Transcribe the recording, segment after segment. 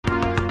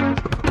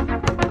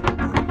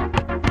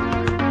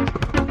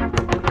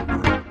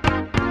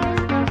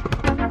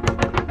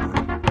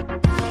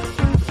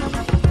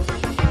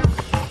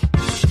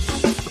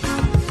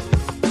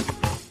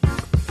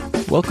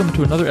Welcome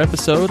to another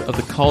episode of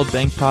the Called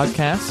Bank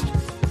Podcast.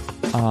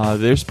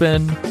 There's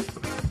been,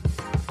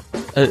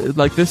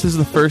 this is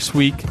the first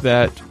week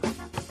that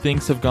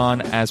things have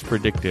gone as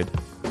predicted.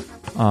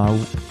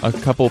 A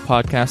couple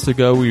podcasts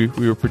ago, we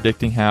were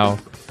predicting how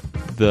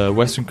the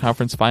Western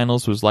Conference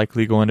Finals was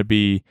likely going to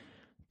be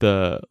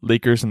the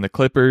Lakers and the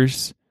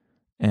Clippers,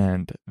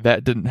 and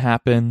that didn't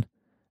happen.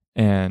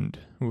 And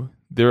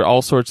there are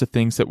all sorts of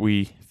things that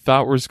we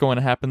thought was going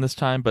to happen this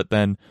time, but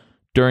then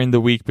during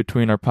the week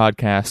between our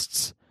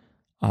podcasts,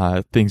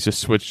 things just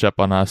switched up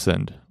on us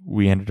and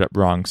we ended up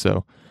wrong.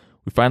 So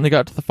we finally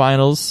got to the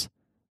finals.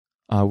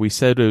 We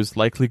said it was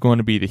likely going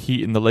to be the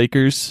Heat and the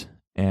Lakers,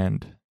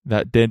 and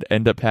that did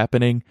end up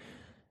happening.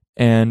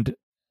 And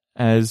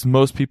as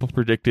most people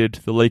predicted,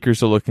 the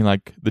Lakers are looking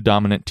like the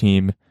dominant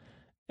team,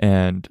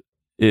 and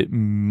it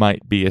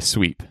might be a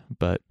sweep.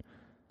 But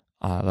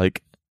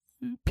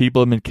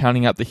people have been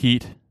counting out the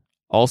Heat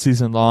all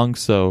season long,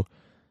 so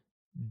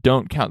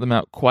don't count them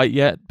out quite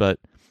yet, but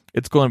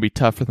it's going to be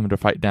tough for them to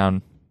fight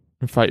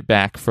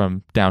back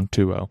from down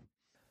 2-0.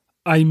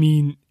 I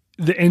mean,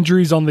 the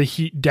injuries on the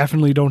Heat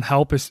definitely don't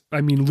help.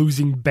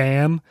 Losing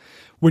Bam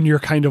when you're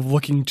kind of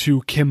looking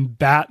to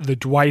combat the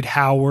Dwight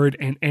Howard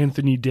and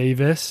Anthony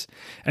Davis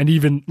and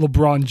even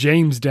LeBron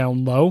James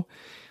down low,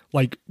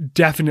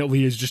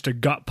 definitely is just a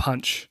gut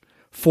punch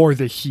for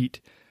the Heat.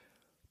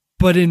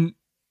 But in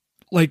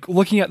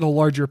looking at the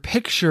larger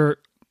picture,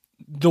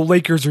 the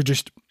Lakers are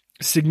just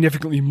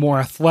significantly more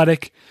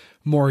athletic,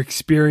 more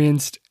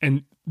experienced,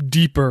 and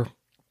deeper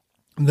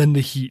than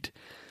the Heat.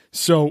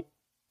 So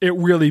it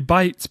really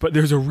bites, but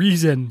there's a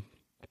reason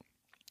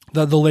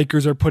that the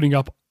Lakers are putting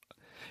up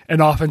an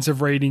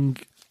offensive rating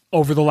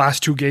over the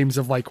last two games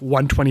of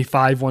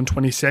 125,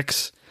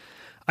 126.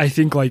 I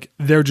think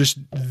they're just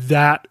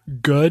that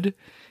good,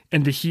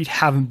 and the Heat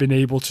haven't been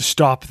able to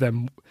stop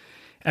them.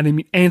 And I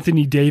mean,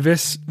 Anthony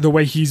Davis, the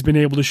way he's been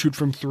able to shoot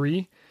from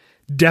three,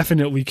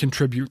 definitely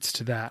contributes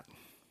to that.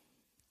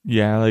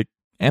 Yeah,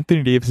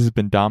 Anthony Davis has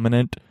been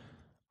dominant.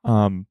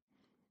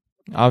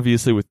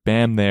 Obviously with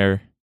Bam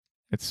there,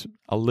 it's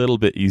a little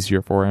bit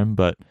easier for him,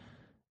 but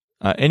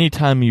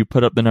anytime you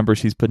put up the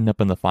numbers he's putting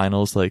up in the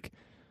finals,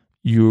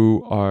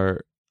 you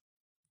are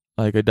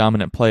a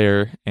dominant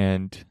player,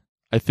 and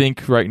I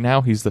think right now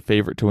he's the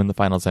favorite to win the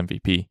finals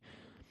MVP.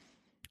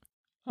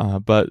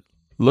 But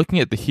looking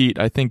at the Heat,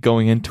 I think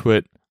going into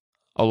it,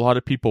 a lot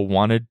of people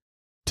wanted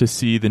to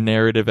see the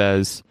narrative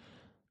as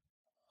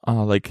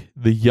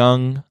the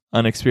young,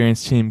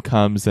 unexperienced team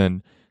comes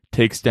and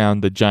takes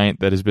down the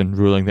giant that has been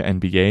ruling the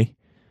NBA.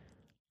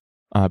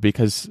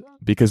 Because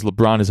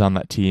LeBron is on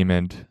that team,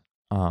 and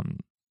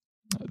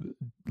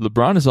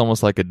LeBron is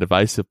almost like a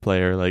divisive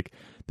player.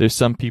 There's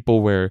some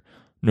people where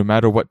no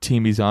matter what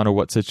team he's on or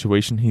what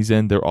situation he's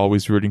in, they're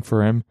always rooting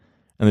for him,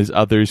 and there's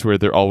others where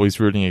they're always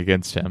rooting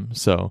against him.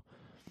 So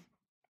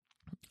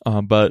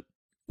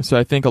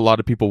I think a lot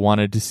of people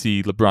wanted to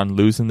see LeBron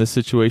lose in this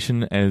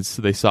situation, as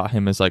they saw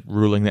him as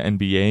ruling the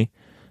NBA.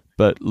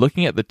 But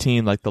looking at the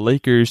team, the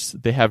Lakers,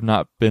 they have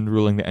not been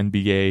ruling the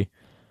NBA.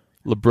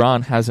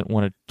 LeBron hasn't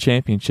won a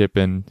championship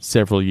in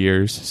several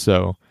years,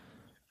 so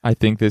I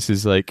think this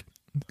is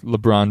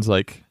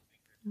LeBron's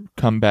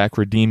comeback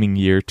redeeming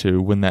year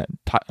to win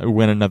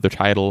another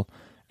title.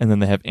 And then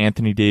they have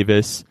Anthony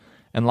Davis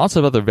and lots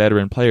of other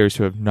veteran players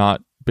who have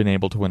not been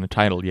able to win a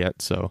title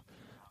yet. So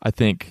I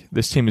think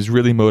this team is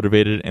really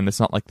motivated, and it's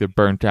not like they're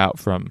burnt out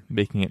from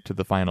making it to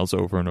the finals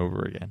over and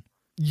over again.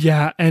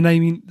 Yeah, and I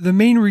mean, the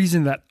main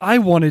reason that I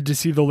wanted to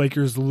see the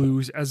Lakers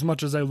lose, as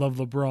much as I love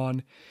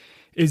LeBron,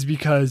 is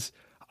because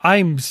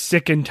I'm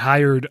sick and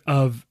tired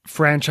of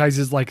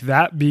franchises like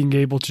that being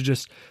able to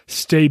just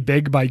stay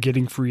big by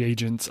getting free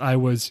agents. I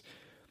was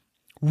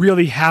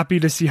really happy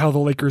to see how the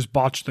Lakers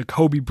botched the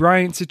Kobe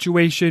Bryant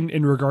situation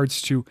in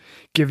regards to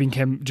giving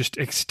him just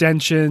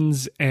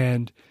extensions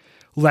and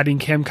letting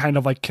him kind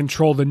of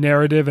control the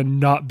narrative and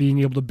not being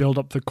able to build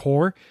up the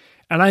core.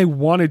 And I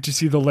wanted to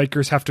see the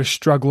Lakers have to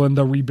struggle in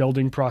the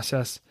rebuilding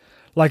process,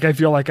 I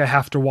feel like I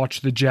have to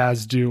watch the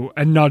Jazz do,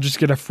 and not just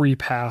get a free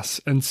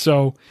pass. And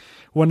so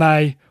when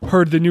I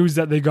heard the news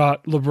that they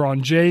got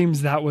LeBron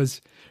James, that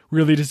was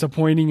really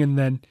disappointing. And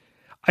then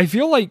I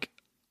feel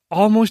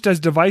almost as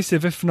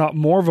divisive, if not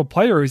more of a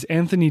player, is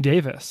Anthony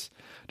Davis.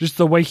 Just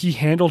the way he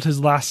handled his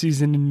last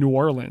season in New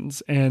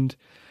Orleans. And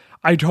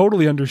I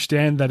totally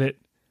understand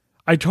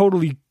I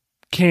totally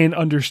can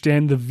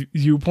understand the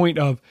viewpoint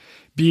of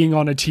being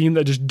on a team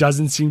that just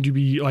doesn't seem to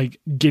be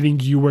getting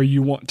you where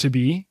you want to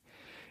be.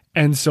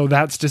 And so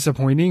that's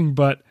disappointing,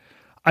 but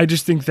I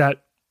just think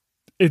that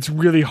it's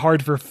really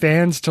hard for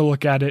fans to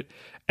look at it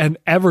and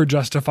ever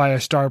justify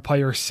a star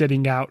player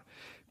sitting out,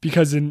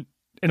 because in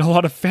a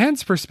lot of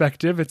fans'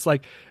 perspective, it's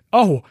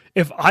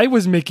if I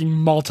was making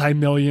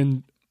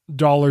multi-million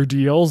dollar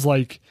deals,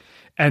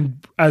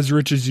 and as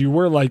rich as you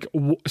were,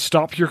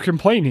 stop your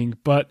complaining.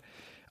 But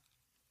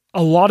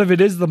a lot of it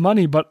is the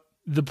money, but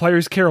the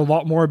players care a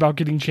lot more about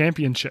getting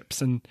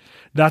championships. And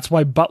that's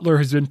why Butler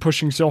has been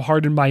pushing so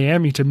hard in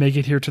Miami to make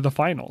it here to the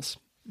finals.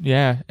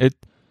 Yeah. If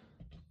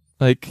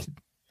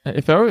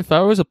I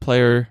was a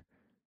player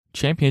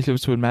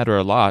championships would matter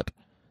a lot,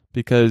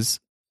 because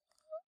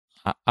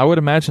I would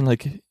imagine,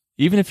 like,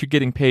 even if you're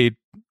getting paid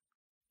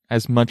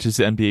as much as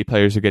the NBA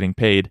players are getting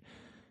paid,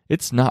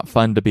 it's not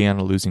fun to be on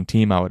a losing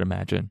team, I would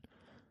imagine.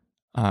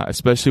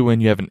 Especially when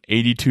you have an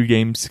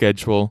 82-game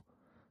schedule,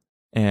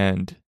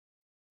 and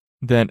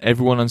then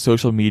everyone on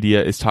social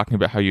media is talking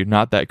about how you're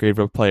not that great of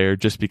a player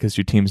just because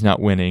your team's not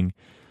winning.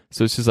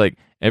 So it's just like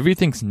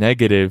everything's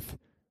negative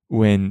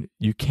when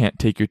you can't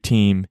take your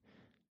team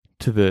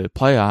to the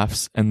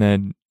playoffs, and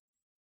then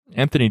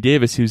Anthony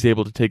Davis, he was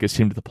able to take his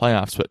team to the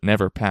playoffs but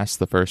never passed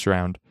the first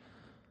round.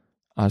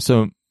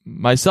 So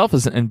myself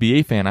as an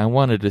NBA fan, I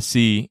wanted to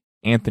see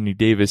Anthony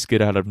Davis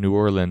get out of New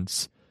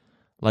Orleans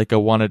like I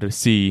wanted to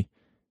see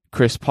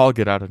Chris Paul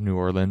get out of New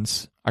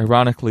Orleans.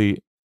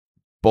 Ironically,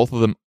 both of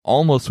them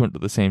almost went to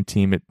the same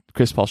team.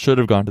 Chris Paul should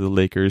have gone to the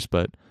Lakers,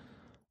 but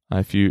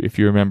if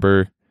you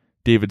remember,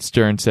 David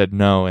Stern said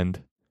no,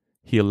 and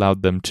he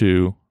allowed them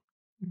to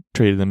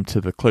trade them to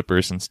the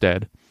Clippers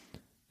instead.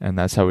 And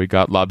that's how we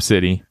got Lob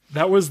City.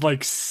 That was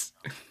like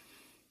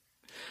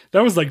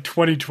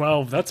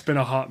 2012. That's been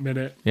a hot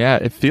minute. Yeah,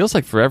 it feels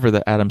like forever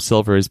that Adam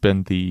Silver has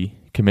been the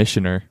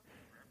commissioner.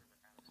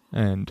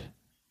 And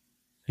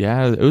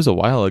yeah, it was a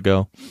while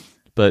ago.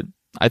 But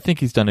I think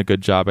he's done a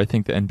good job. I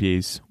think the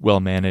NBA's well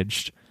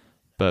managed.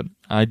 But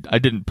I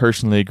didn't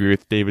personally agree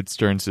with David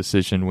Stern's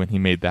decision when he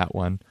made that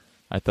one.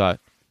 I thought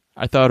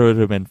it would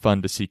have been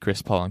fun to see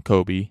Chris Paul and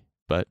Kobe,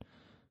 but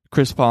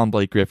Chris Paul and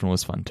Blake Griffin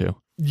was fun too.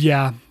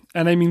 Yeah.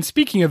 And I mean,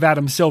 speaking of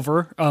Adam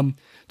Silver,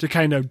 to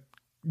kind of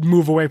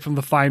move away from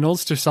the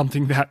finals to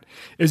something that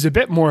is a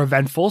bit more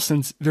eventful,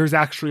 since there's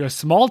actually a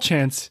small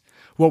chance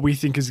what we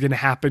think is going to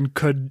happen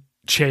could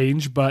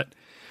change. But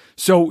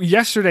so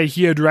yesterday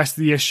he addressed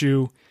the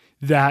issue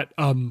that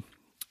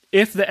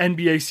if the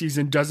NBA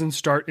season doesn't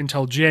start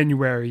until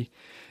January,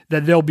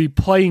 that they'll be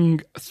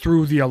playing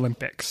through the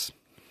Olympics.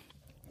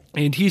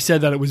 And he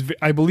said that it was,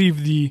 I believe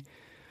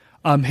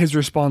his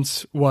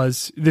response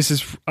was, this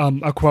is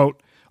a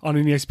quote on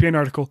an ESPN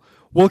article,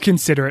 "We'll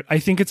consider it. I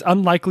think it's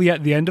unlikely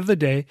at the end of the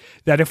day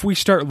that if we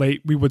start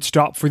late, we would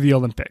stop for the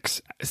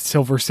Olympics,"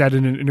 Silver said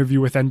in an interview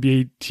with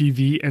NBA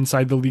TV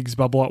inside the league's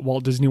bubble at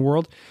Walt Disney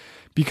World.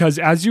 "Because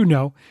as you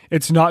know,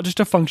 it's not just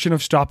a function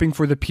of stopping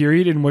for the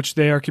period in which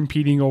they are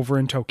competing over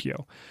in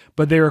Tokyo,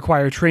 but they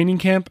require training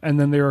camp and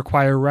then they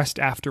require rest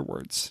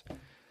afterwards."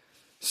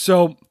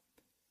 So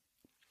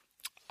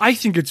I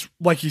think it's,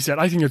 like he said,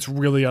 I think it's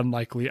really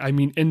unlikely. I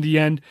mean, in the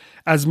end,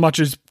 as much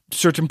as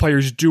certain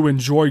players do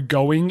enjoy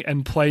going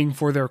and playing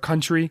for their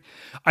country,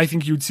 I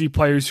think you'd see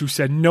players who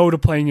said no to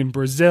playing in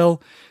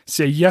Brazil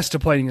say yes to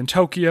playing in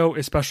Tokyo,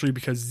 especially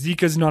because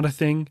Zika's not a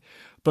thing,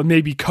 but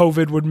maybe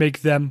COVID would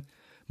make them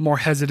more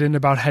hesitant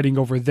about heading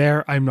over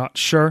there. I'm not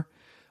sure.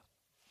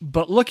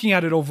 But looking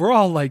at it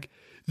overall, like,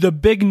 the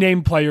big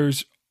name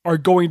players are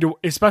going to,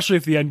 especially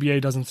if the NBA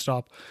doesn't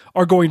stop,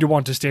 are going to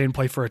want to stay and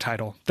play for a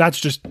title. That's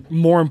just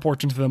more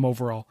important to them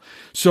overall.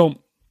 So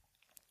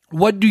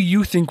what do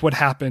you think would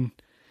happen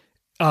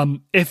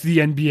if the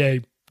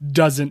NBA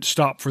doesn't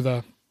stop for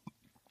the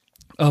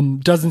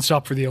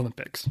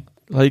Olympics?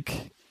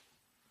 Like,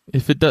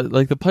 if it does,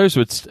 like, the players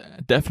would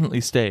definitely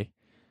stay.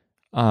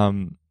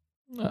 I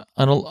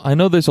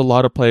know there's a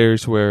lot of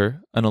players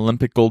where an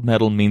Olympic gold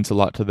medal means a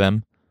lot to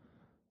them,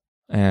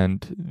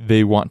 and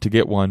they want to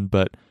get one,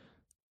 but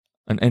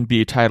an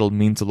NBA title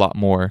means a lot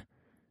more.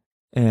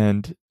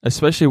 And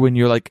especially when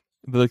you're like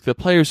the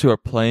players who are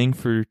playing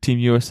for Team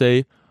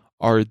USA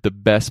are the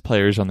best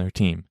players on their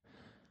team.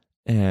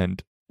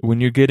 And when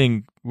your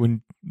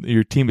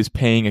team is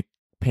paying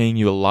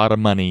you a lot of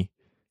money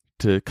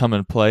to come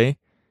and play,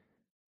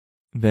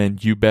 then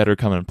you better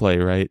come and play,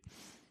 right?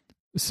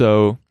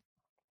 So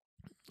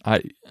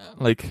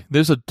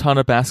there's a ton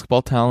of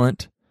basketball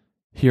talent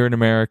here in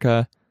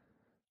America.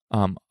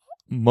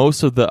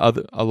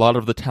 A lot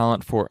of the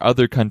talent for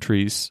other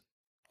countries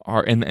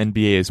are in the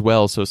NBA as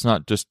well, so it's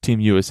not just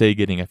Team USA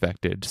getting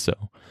affected.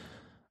 So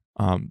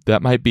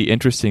that might be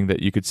interesting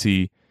that you could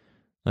see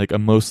like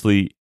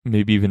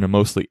maybe even a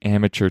mostly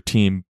amateur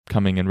team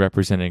coming and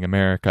representing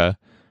America,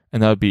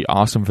 and that would be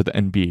awesome for the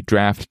NBA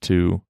draft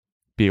to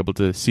be able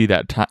to see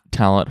that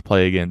talent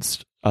play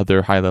against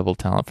other high-level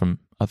talent from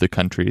other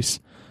countries.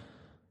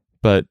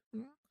 But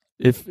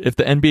if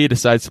the NBA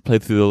decides to play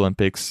through the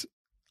Olympics,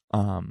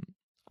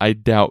 I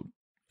doubt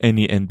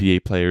any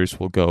NBA players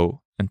will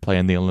go and play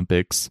in the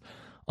Olympics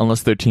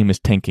unless their team is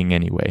tanking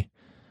anyway.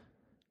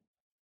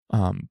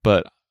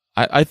 But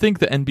I think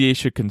the NBA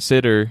should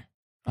consider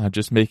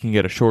just making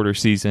it a shorter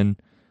season,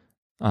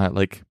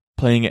 like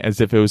playing it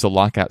as if it was a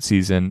lockout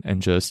season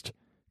and just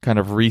kind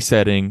of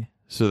resetting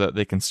so that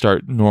they can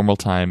start normal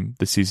time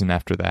the season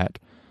after that,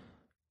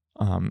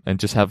 and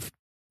just have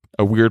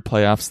a weird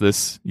playoffs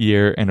this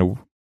year and a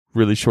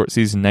really short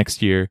season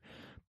next year.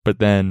 But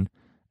then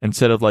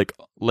instead of like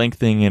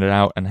lengthening it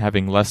out and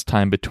having less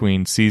time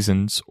between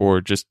seasons,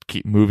 or just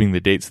keep moving the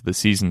dates of the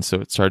season so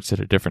it starts at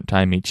a different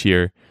time each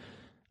year,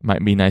 it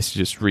might be nice to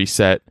just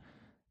reset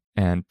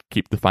and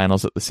keep the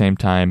finals at the same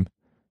time.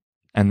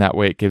 And that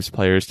way it gives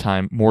players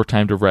more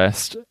time to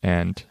rest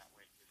and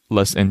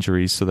less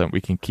injuries so that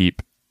we can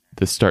keep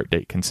the start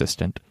date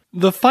consistent.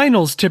 The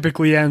finals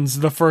typically ends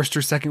the first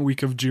or second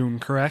week of June,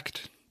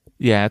 correct?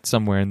 Yeah, it's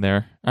somewhere in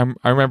there.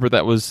 I remember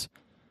that was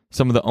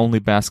some of the only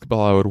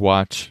basketball I would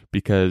watch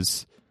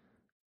because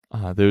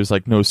there was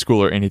like no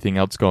school or anything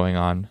else going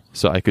on,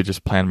 so I could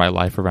just plan my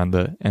life around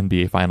the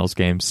NBA Finals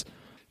games.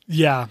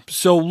 Yeah,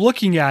 so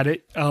looking at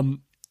it,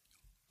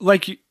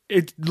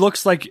 it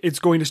looks like it's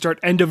going to start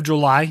end of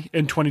July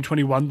in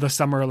 2021, the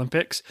Summer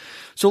Olympics.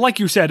 So like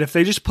you said, if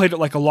they just played it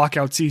like a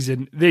lockout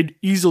season, they'd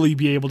easily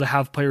be able to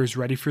have players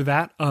ready for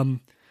that.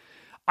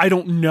 I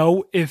don't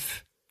know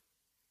if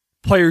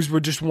players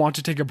would just want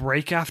to take a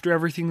break after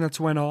everything that's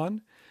went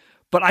on,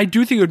 but I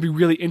do think it would be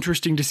really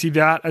interesting to see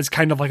that as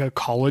kind of like a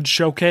college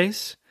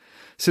showcase,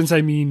 since,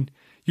 I mean,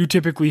 you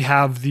typically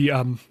have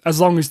the, as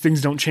long as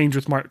things don't change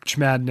with March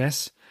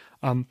Madness,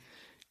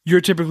 you're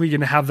typically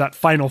going to have that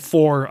Final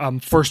Four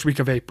first week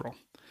of April.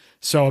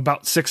 So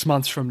about 6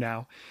 months from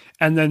now.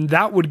 And then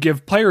that would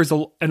give players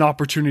an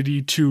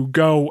opportunity to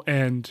go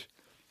and,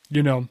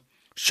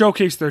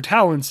 showcase their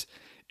talents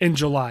in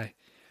July.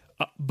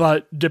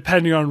 But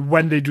depending on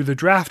when they do the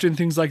draft and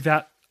things like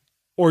that,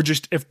 or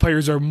just if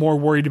players are more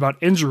worried about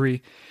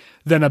injury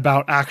than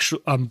about actual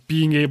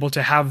being able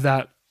to have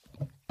that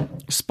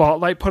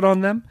spotlight put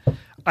on them,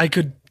 it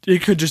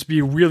could just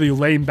be really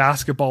lame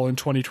basketball in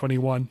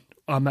 2021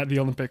 at the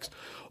Olympics.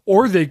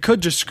 Or they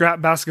could just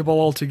scrap basketball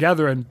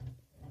altogether and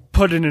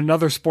put in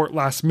another sport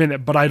last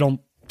minute, but I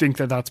don't think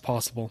that that's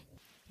possible.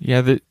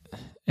 Yeah,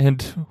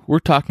 and we're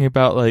talking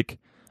about like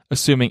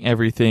assuming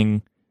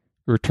everything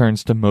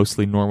returns to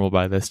mostly normal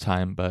by this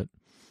time, but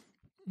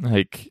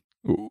like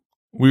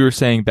we were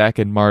saying back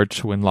in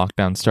March when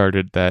lockdown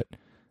started that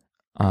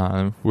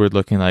we're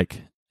looking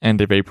like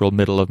end of April,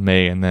 middle of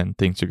May, and then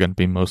things are going to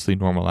be mostly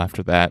normal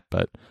after that.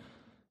 But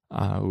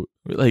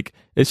like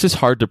it's just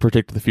hard to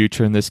predict the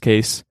future in this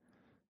case.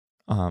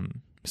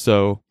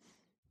 So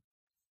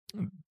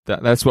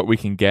that's what we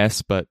can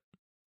guess, but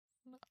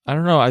I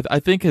don't know. I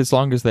think as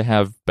long as they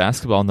have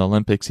basketball in the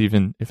Olympics,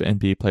 even if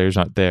NBA players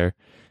aren't there,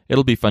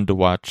 it'll be fun to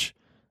watch.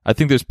 I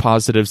think there's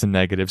positives and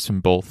negatives from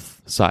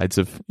both sides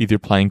of either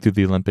playing through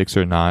the Olympics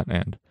or not,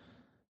 and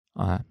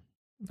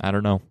I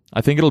don't know.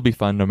 I think it'll be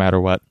fun no matter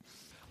what.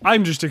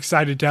 I'm just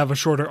excited to have a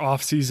shorter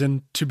off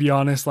season, to be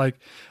honest. Like,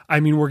 I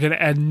mean, we're going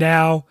to end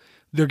now.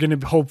 They're going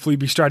to hopefully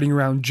be starting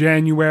around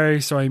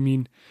January. So, I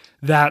mean,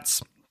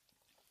 that's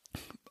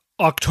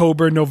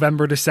October,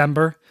 November,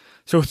 December.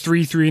 So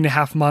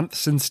 3.5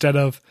 months instead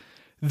of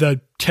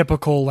the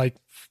typical like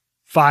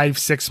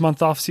 5-6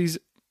 month off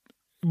season.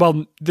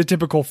 Well, the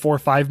typical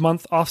 4-5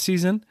 month off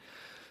season.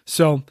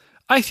 So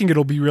I think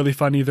it'll be really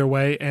fun either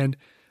way. And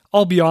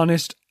I'll be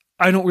honest,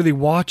 I don't really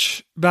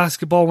watch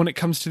basketball when it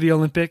comes to the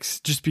Olympics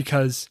just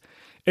because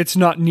it's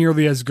not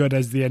nearly as good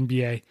as the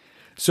NBA.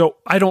 So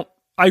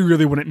I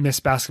really wouldn't miss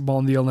basketball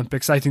in the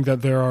Olympics. I think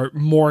that there are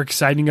more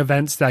exciting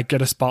events that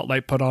get a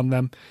spotlight put on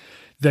them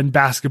than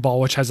basketball,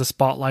 which has a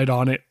spotlight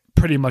on it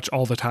pretty much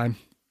all the time.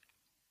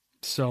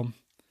 So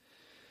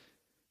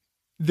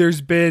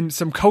there's been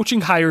some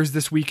coaching hires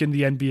this week in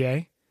the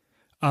NBA.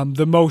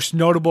 The most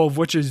notable of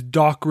which is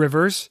Doc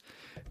Rivers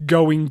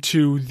going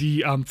to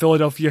the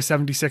Philadelphia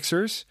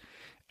 76ers.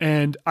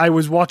 And I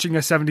was watching a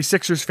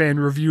 76ers fan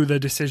review the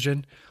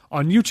decision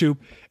on YouTube,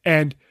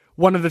 and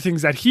one of the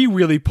things that he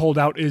really pulled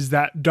out is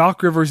that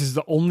Doc Rivers is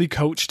the only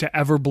coach to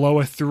ever blow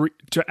a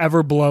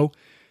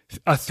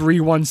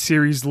 3-1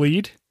 series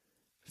lead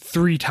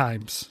 3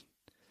 times.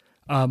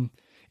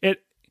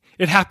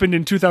 It happened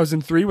in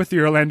 2003 with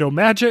the Orlando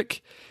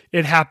Magic.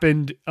 It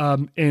happened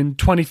in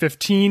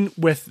 2015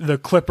 with the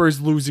Clippers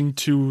losing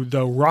to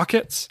the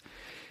Rockets.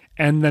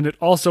 And then it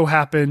also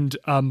happened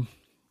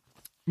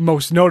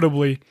most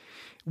notably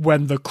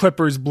when the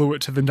Clippers blew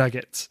it to the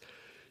Nuggets.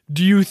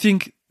 Do you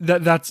think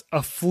that that's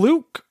a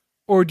fluke,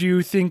 or do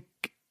you think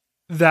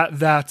that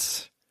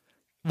that's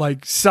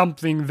like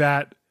something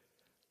that,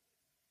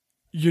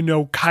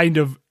 kind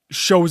of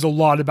shows a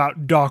lot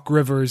about Doc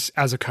Rivers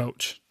as a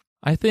coach?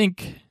 I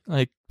think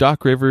like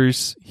Doc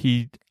Rivers,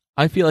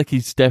 I feel like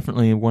he's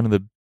definitely one of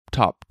the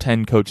top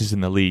 10 coaches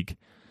in the league.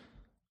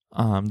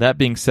 That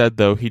being said,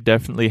 though, he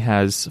definitely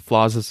has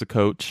flaws as a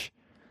coach,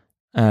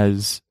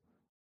 as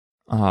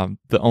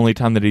the only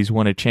time that he's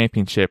won a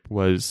championship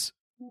was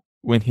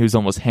when he was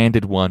almost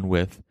handed one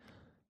with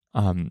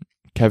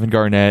Kevin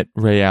Garnett,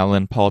 Ray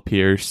Allen, Paul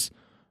Pierce,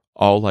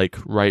 all like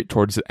right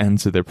towards the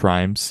ends of their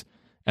primes,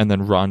 and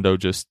then Rondo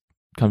just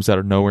comes out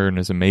of nowhere and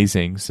is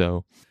amazing.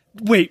 So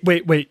wait.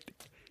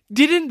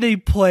 Didn't they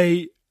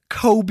play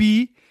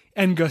Kobe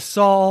and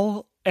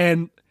Gasol?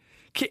 And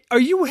are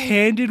you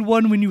handed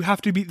one when you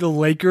have to beat the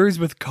Lakers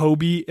with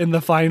Kobe in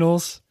the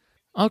finals?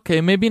 Okay,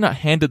 maybe not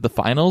handed the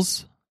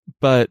finals,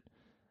 but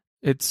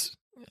it's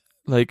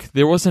like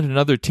there wasn't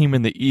another team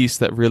in the East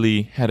that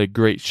really had a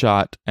great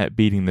shot at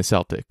beating the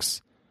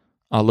Celtics.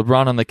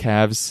 LeBron on the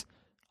Cavs,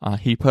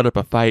 he put up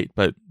a fight,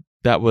 but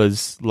that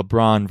was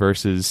LeBron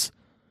versus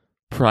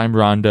prime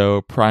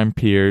Rondo, prime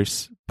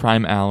Pierce,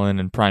 prime Allen,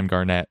 and prime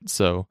Garnett.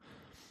 So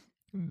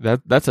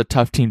that's a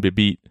tough team to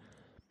beat.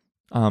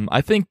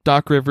 I think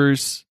Doc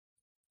Rivers,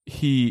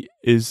 he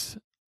is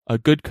a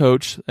good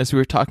coach. As we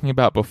were talking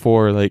about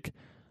before, like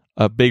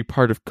a big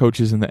part of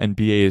coaches in the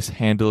NBA is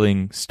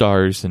handling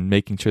stars and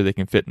making sure they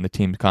can fit in the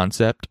team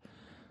concept.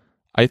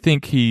 I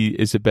think he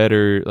is a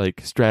better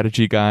like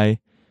strategy guy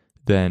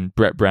than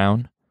Brett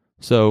Brown.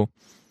 So,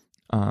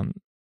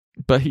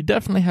 but he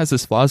definitely has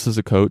his flaws as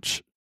a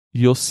coach.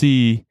 You'll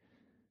see,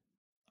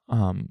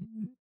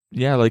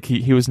 like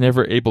he was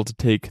never able to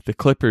take the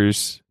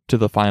Clippers to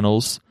the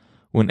finals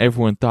when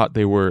everyone thought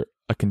they were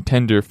a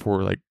contender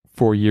for like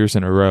 4 years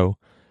in a row.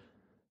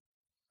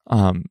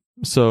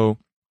 So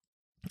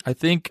I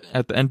think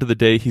at the end of the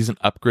day, he's an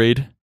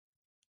upgrade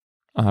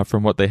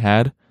from what they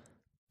had,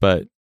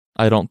 but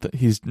I don't.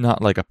 He's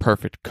not like a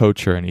perfect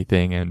coach or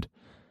anything, and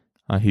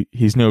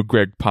he's no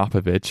Greg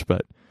Popovich,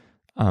 but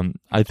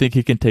I think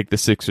he can take the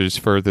Sixers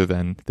further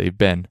than they've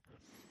been.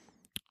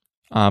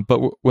 But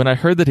when I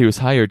heard that he was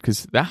hired,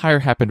 because that hire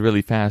happened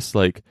really fast,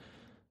 like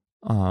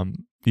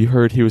you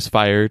heard he was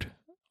fired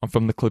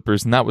from the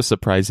Clippers, and that was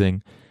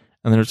surprising.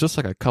 And then it was just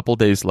like a couple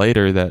days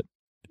later that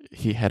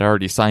he had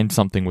already signed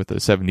something with the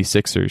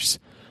 76ers.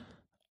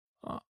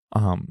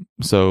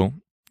 So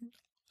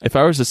if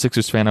I was a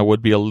Sixers fan, I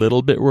would be a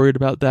little bit worried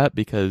about that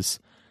because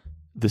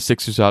the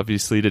Sixers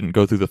obviously didn't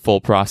go through the full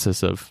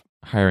process of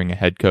hiring a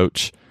head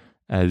coach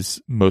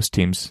as most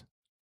teams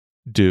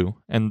do.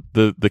 And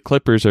the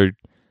Clippers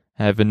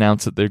have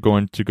announced that they're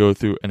going to go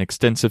through an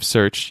extensive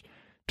search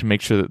to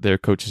make sure that their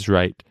coach is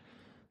right.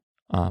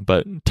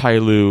 But Ty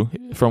Lue,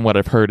 from what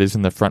I've heard, is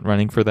in the front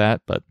running for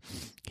that, but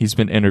he's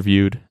been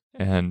interviewed,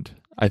 and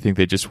I think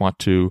they just want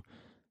to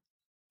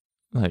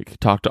like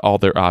talk to all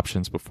their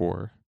options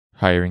before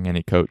hiring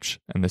any coach.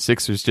 And the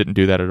Sixers didn't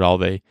do that at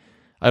all. I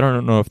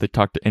don't know if they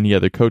talked to any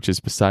other coaches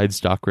besides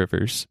Doc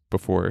Rivers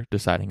before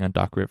deciding on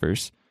Doc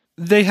Rivers.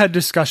 They had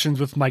discussions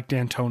with Mike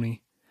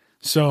D'Antoni.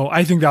 So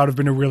I think that would have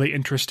been a really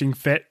interesting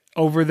fit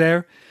over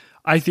there.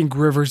 I think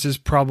Rivers is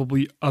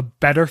probably a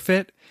better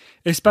fit,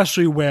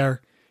 especially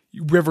where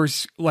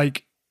Rivers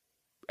like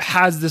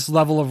has this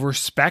level of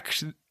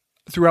respect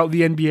throughout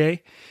the NBA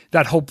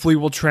that hopefully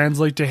will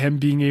translate to him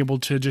being able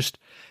to just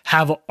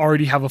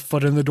already have a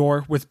foot in the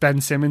door with Ben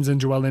Simmons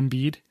and Joel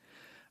Embiid.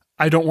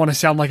 I don't want to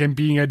sound like I'm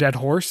beating a dead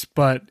horse,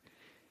 but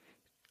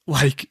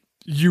like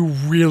you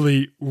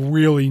really,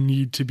 really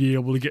need to be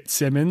able to get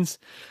Simmons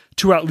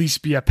to at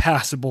least be a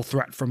passable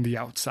threat from the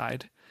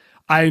outside.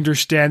 I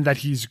understand that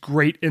he's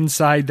great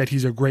inside, that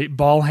he's a great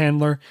ball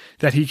handler,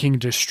 that he can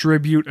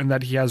distribute, and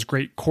that he has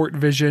great court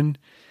vision.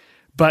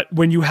 But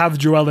when you have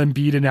Joel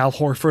Embiid and Al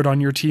Horford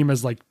on your team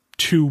as like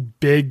two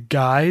big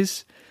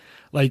guys,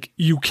 like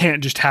you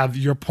can't just have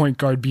your point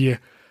guard be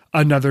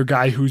another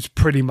guy who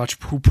pretty much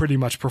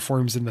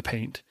performs in the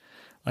paint.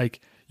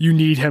 Like you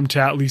need him to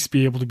at least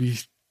be able to be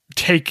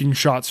taking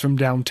shots from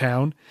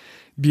downtown,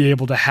 be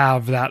able to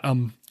have that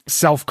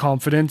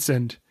self-confidence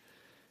and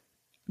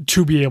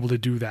to be able to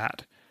do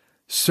that.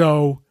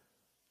 So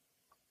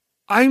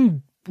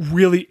I'm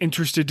really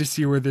interested to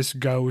see where this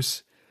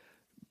goes,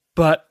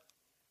 but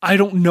I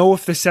don't know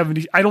if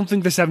I don't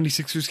think the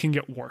 76ers can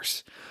get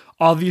worse.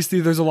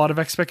 Obviously there's a lot of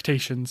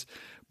expectations,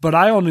 but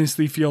I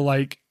honestly feel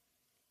like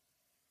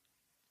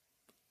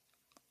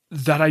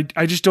that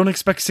I just don't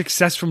expect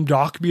success from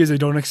Doc because I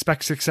don't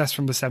expect success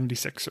from the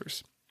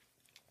 76ers.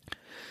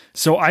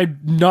 So I'm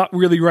not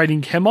really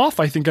writing him off.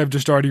 I think I've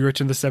just already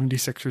written the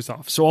 76ers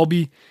off. So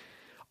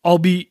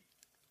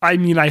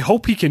I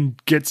hope he can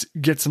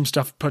get some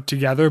stuff put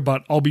together,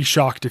 but I'll be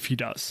shocked if he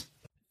does.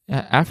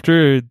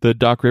 After the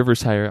Doc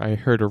Rivers hire, I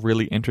heard a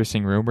really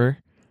interesting rumor.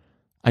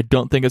 I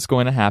don't think it's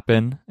going to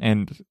happen.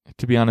 And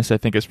to be honest, I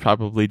think it's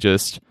probably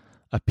just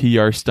a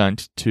PR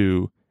stunt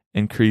to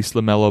increase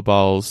LaMelo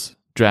Ball's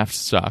draft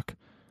stock.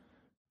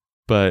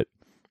 But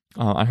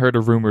I heard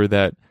a rumor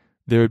that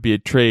there would be a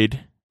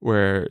trade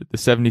where the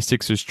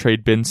 76ers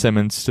trade Ben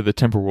Simmons to the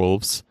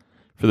Timberwolves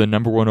for the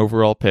number 1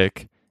 overall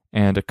pick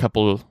and a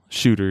couple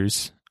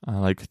shooters,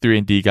 like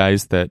 3-and-D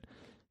guys that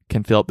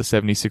can fill out the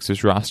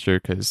 76ers roster,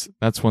 because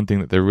that's one thing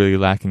that they're really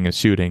lacking is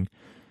shooting.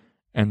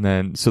 And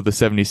then, so the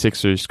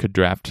 76ers could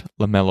draft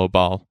LaMelo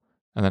Ball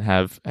and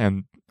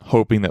then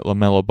hoping that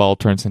LaMelo Ball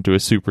turns into a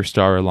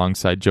superstar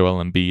alongside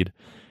Joel Embiid.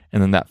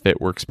 And then that fit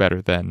works better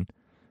than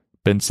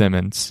Ben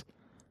Simmons.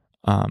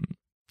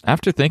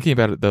 After thinking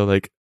about it though,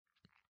 like,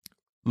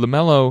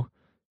 LaMelo,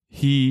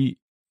 he's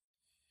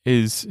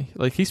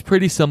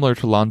pretty similar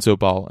to Lonzo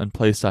Ball in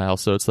play style.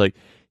 So it's like,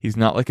 he's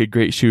not like a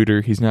great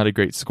shooter. He's not a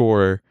great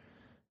scorer.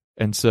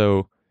 And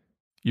so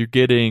you're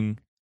getting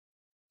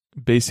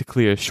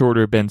basically a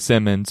shorter Ben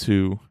Simmons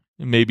who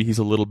maybe he's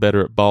a little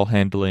better at ball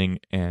handling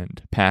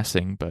and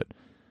passing, but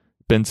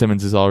Ben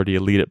Simmons is already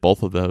elite at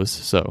both of those.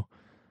 So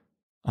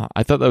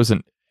I thought that was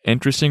an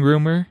interesting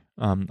rumor.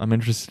 I'm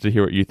interested to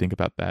hear what you think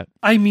about that.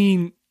 I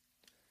mean,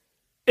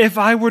 if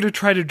I were to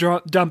try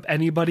to dump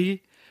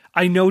anybody,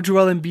 I know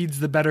Joel Embiid's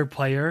the better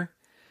player,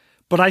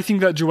 but I think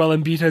that Joel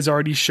Embiid has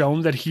already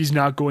shown that he's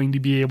not going to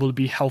be able to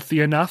be healthy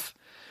enough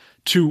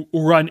to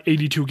run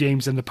 82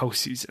 games in the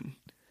postseason.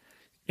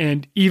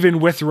 And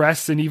even with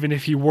rest, and even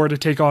if he were to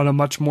take on a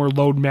much more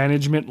load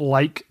management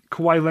like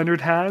Kawhi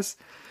Leonard has,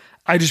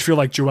 I just feel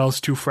like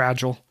Joel's too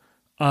fragile.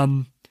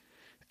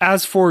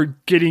 As for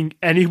getting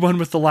anyone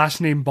with the last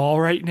name Ball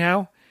right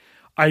now,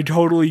 I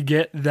totally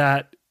get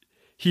that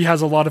he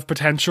has a lot of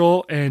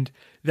potential and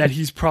that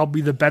he's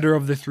probably the better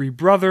of the three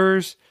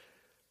brothers,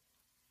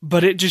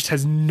 but it just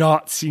has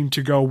not seemed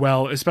to go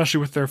well, especially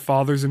with their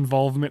father's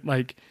involvement.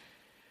 Like,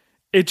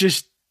 it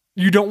just,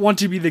 you don't want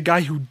to be the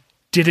guy who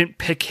didn't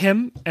pick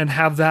him and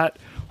have that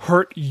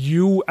hurt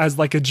you as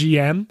like a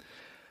GM.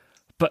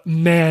 But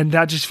man,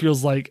 that just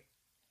feels like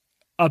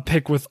a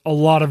pick with a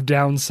lot of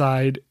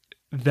downside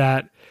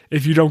that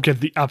if you don't get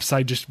the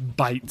upside just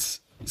bites.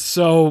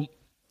 So,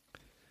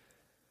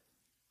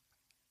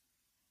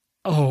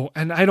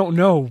 and I don't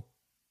know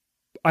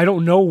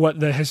what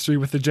the history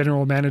with the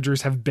general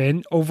managers have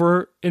been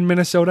over in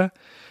Minnesota.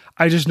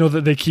 I just know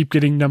that they keep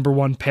getting number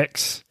one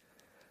picks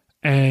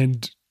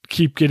and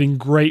keep getting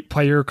great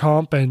player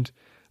comp, and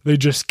they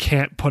just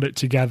can't put it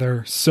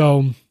together.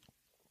 So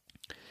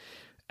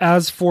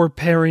as for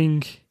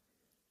pairing,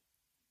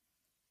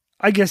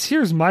 I guess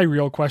here's my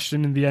real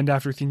question in the end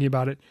after thinking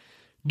about it.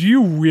 Do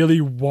you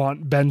really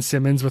want Ben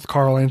Simmons with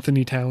Karl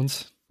Anthony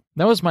Towns?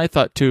 That was my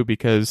thought too,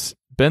 because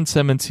Ben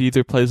Simmons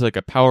either plays like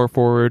a power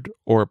forward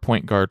or a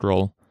point guard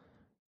role.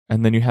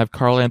 And then you have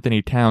Karl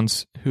Anthony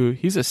Towns, who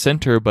he's a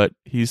center, but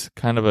he's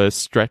kind of a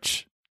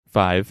stretch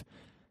five.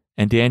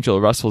 And D'Angelo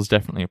Russell is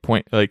definitely a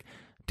point. Like,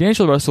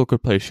 D'Angelo Russell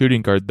could play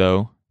shooting guard,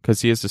 though,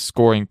 because he is a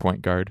scoring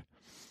point guard.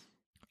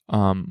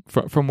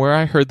 From where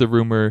I heard the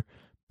rumor,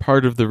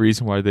 part of the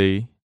reason why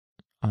they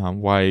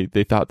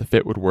thought the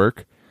fit would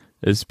work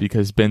is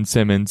because Ben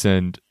Simmons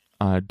and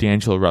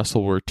D'Angelo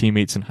Russell were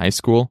teammates in high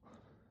school,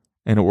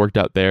 and it worked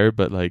out there.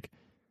 But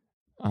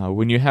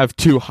when you have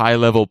two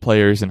high-level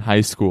players in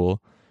high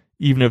school,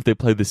 even if they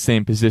play the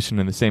same position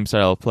and the same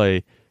style of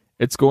play,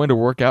 it's going to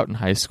work out in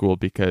high school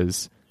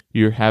because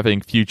you're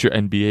having future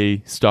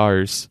NBA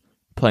stars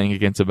playing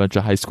against a bunch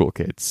of high school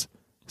kids.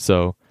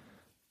 So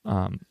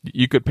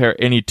you could pair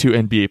any two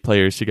NBA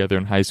players together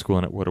in high school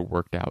and it would have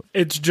worked out.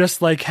 It's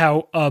just like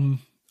how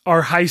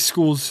our high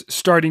school's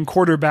starting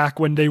quarterback,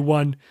 when they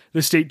won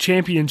the state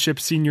championship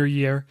senior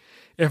year,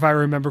 if I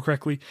remember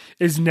correctly,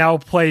 is now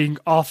playing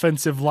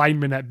offensive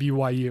lineman at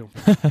BYU.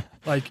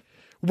 Like,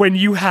 when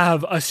you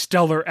have a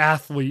stellar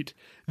athlete,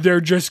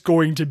 they're just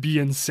going to be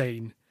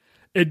insane.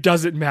 It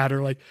doesn't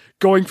matter. Like,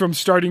 going from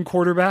starting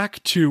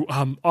quarterback to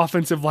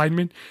offensive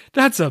lineman,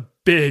 that's a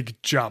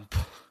big jump.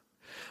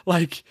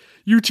 Like,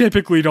 you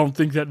typically don't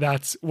think that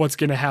that's what's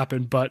going to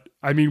happen. But,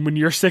 I mean, when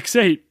you're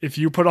 6'8", if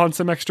you put on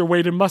some extra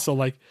weight and muscle,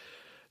 like,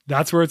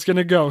 that's where it's going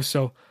to go.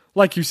 So,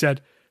 like you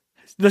said,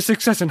 the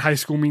success in high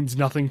school means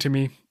nothing to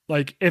me.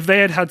 Like, if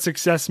they had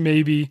success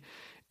maybe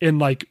in,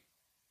 like,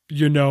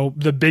 you know,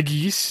 the Big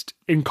East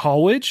in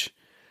college,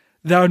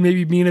 that would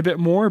maybe mean a bit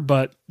more.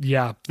 But,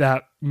 yeah,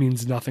 that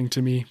means nothing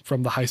to me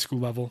from the high school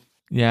level.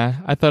 Yeah,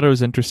 I thought it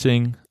was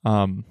interesting.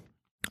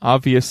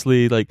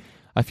 Obviously, like,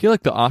 I feel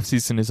like the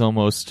offseason is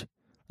almost,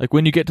 like,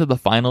 when you get to the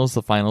finals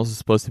is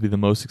supposed to be the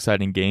most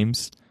exciting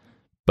games.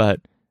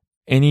 But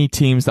any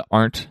teams that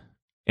aren't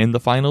in the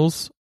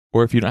finals,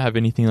 or if you don't have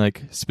anything,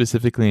 like,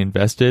 specifically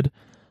invested,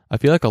 I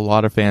feel like a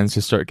lot of fans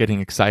just start getting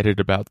excited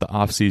about the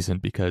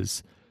offseason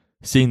because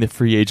seeing the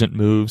free agent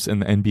moves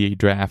and the NBA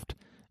draft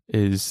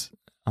is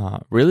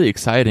really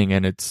exciting,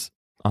 and it's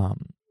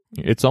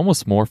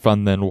almost more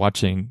fun than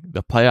watching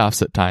the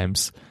playoffs at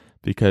times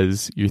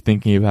because you're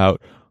thinking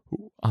about,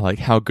 like,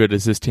 how good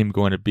is this team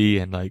going to be,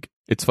 and, like,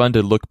 it's fun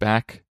to look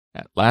back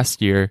at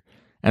last year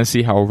and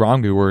see how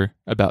wrong we were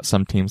about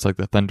some teams like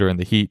the Thunder and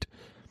the Heat.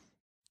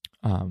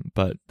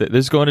 But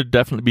there's going to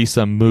definitely be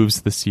some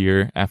moves this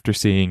year after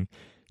seeing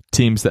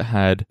teams that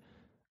had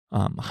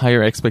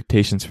higher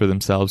expectations for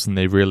themselves and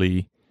they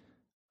really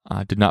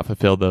did not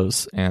fulfill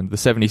those. And the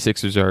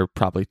 76ers are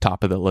probably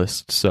top of the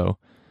list. So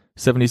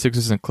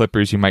 76ers and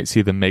Clippers, you might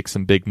see them make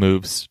some big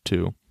moves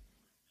to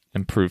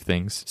improve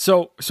things.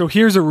 So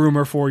here's a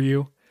rumor for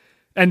you.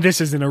 And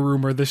this isn't a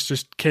rumor. This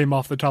just came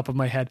off the top of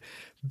my head.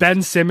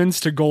 Ben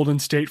Simmons to Golden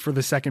State for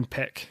the second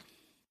pick.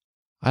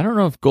 I don't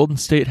know if Golden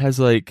State has,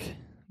 like,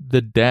 the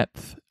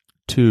depth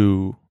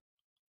to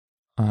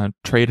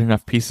trade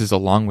enough pieces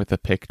along with a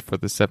pick for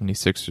the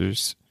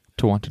 76ers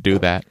to want to do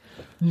that.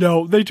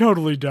 No, they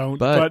totally don't.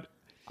 But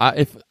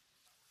if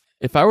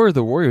I were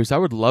the Warriors, I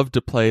would love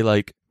to play,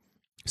 like,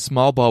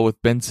 small ball with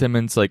Ben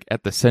Simmons, like,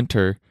 at the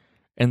center,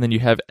 and then you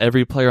have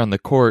every player on the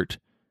court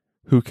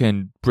who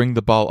can bring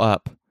the ball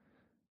up,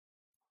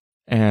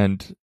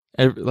 and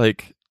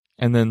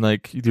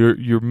then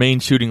your main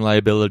shooting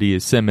liability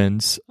is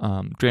Simmons.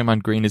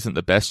 Draymond Green isn't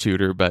the best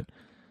shooter, but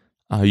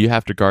you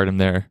have to guard him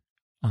there.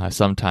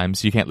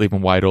 Sometimes you can't leave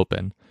him wide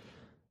open.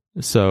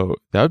 So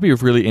that would be a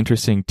really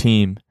interesting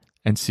team,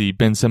 and see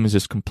Ben Simmons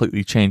just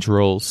completely change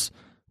roles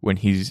when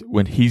he's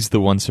the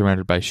one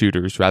surrounded by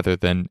shooters rather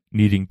than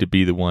needing to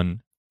be the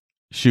one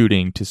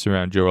shooting to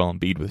surround Joel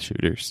Embiid with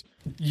shooters.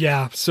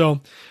 Yeah,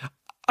 so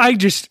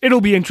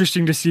it'll be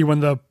interesting to see when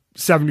the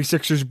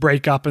 76ers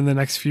break up in the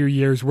next few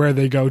years, where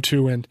they go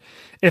to and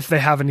if they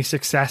have any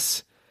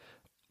success.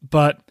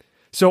 But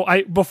so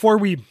before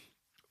we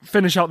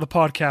finish out the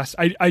podcast,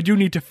 I do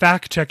need to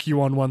fact check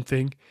you on one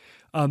thing.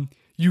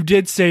 You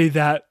did say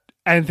that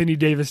Anthony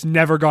Davis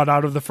never got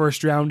out of the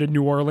first round in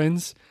New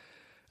Orleans.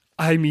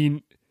 I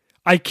mean,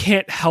 I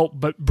can't help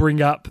but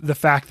bring up the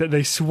fact that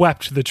they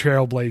swept the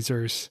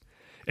Trailblazers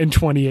in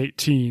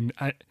 2018.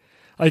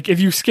 If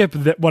you skip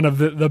one of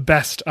the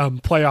best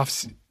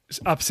playoffs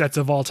upsets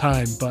of all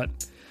time. But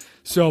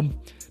so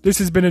this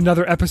has been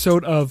another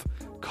episode of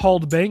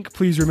Called Bank.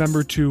 Please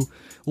remember to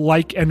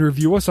like and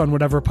review us on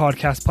whatever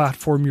podcast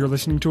platform you're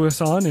listening to us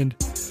on, and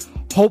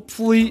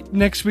hopefully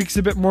next week's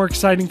a bit more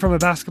exciting from a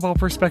basketball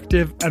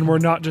perspective, and we're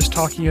not just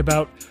talking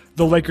about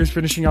the Lakers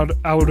finishing out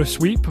a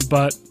sweep,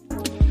 but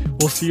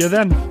we'll see you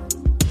then.